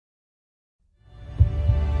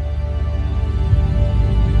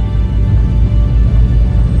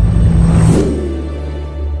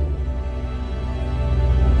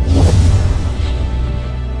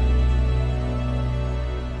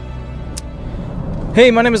Hey,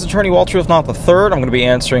 my name is Attorney Walter Rudolph Hnot III. I'm going to be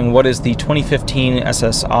answering what is the 2015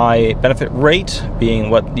 SSI benefit rate, being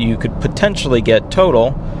what you could potentially get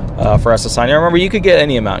total for SSI. Now remember, you could get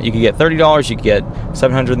any amount. You could get $30, you could get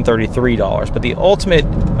 $733, but the ultimate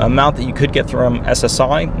amount that you could get from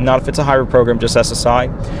SSI, not if it's a hybrid program, just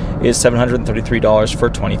SSI, is $733 for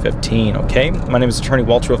 2015, okay? My name is Attorney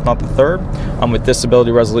Walter Rudolph Hnot III. I'm with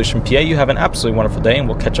Disability Resolution PA. You have an absolutely wonderful day, and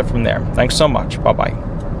we'll catch up from there. Thanks so much.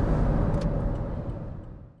 Bye-bye.